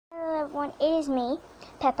everyone, it is me,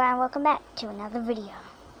 Peppa, and welcome back to another video.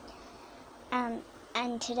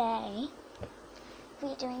 And today,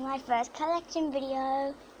 we're doing my first collection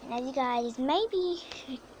video, and as you guys maybe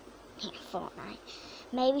Fortnite,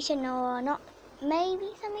 maybe should know or not, maybe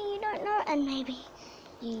some of you don't know, and maybe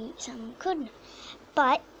some could know.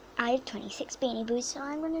 But I have 26 Beanie Boos, so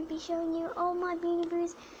I'm going to be showing you all my Beanie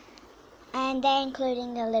Boos, and they're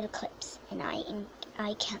including the little clips, and I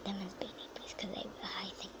count them as Beanie Boos because I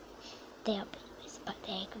think they are Beanie Boos, but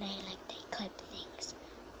they clip things.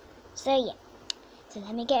 So yeah, so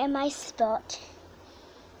let me get in my spot,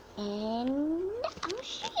 and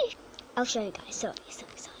I'll show you guys. Sorry.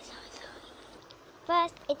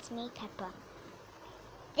 First, it's me, Peppa.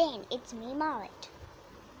 Then it's me, Mullet.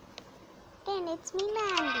 Then it's me,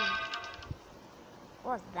 Mandy.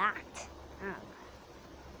 What's that? Oh.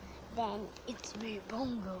 Then it's me,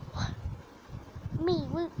 Bongo. Me,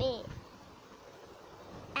 Whoopie.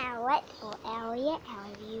 Owlet or Owliet,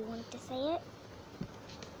 however you want to say it.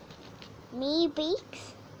 Me,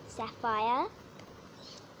 Beaks. Sapphire.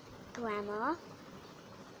 Glamour.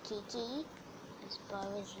 Kiki, whose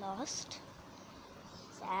bow is lost.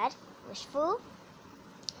 Sad. Wishful.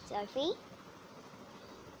 Sophie.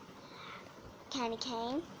 Candy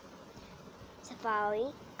Cane.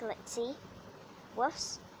 Safari. Glitzy.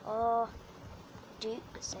 Woofs. Or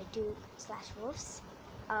Duke, so Duke/Woofs.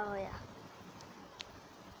 Oh yeah.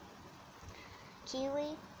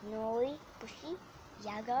 Kiwi, Nori, Bushy,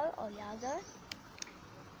 Yago or Yago,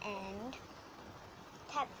 and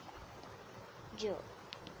Tabitha, Jewel,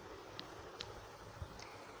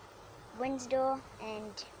 Winsdoor,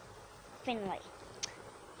 and Finley.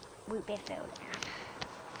 Whoopie filled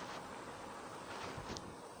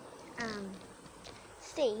down.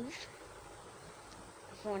 Steve,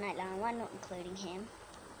 Fortnite Llama, not including him.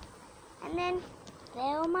 And then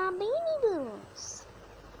there are my Beanie Boos.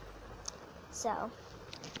 So,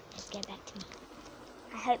 let's get back to me.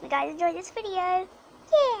 I hope you guys enjoyed this video.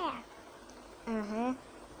 Yeah!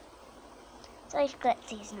 So if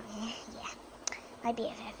Glitzy's not here, yeah. My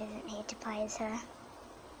BFF isn't here to play as her.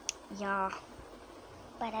 Yeah.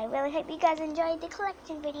 But I really hope you guys enjoyed the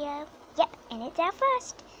collection video. Yep, and it's our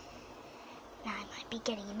first. Now I might be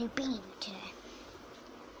getting a new beanie today.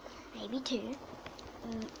 Maybe two.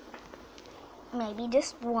 Maybe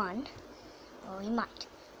just one. Or we might.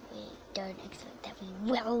 We don't expect that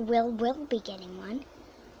we will be getting one.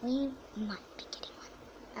 We might be getting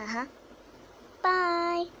one.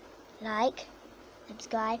 Bye. Like,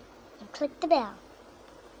 subscribe, and click the bell.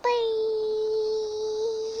 Bye.